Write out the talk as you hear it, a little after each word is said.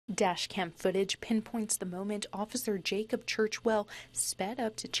Dashcam footage pinpoints the moment Officer Jacob Churchwell sped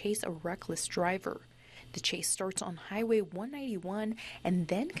up to chase a reckless driver. The chase starts on Highway 191 and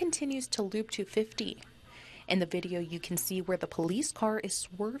then continues to Loop 250. In the video, you can see where the police car is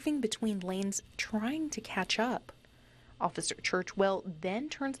swerving between lanes trying to catch up. Officer Churchwell then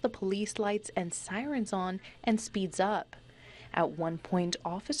turns the police lights and sirens on and speeds up. At one point,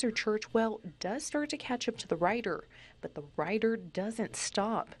 Officer Churchwell does start to catch up to the rider, but the rider doesn't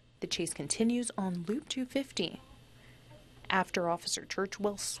stop. The chase continues on Loop 250. After Officer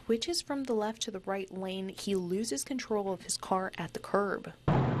Churchwell switches from the left to the right lane, he loses control of his car at the curb.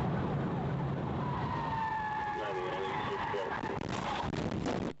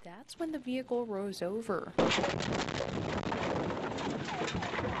 That's when the vehicle rolls over.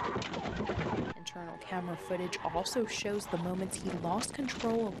 Internal camera footage also shows the moments he lost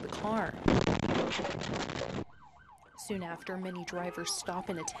control of the car. Soon after, many drivers stop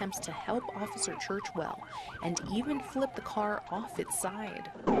in attempts to help Officer Churchwell and even flip the car off its side.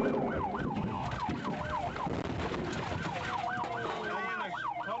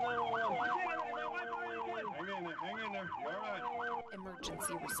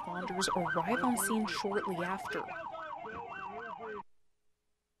 Emergency responders arrive on scene shortly after.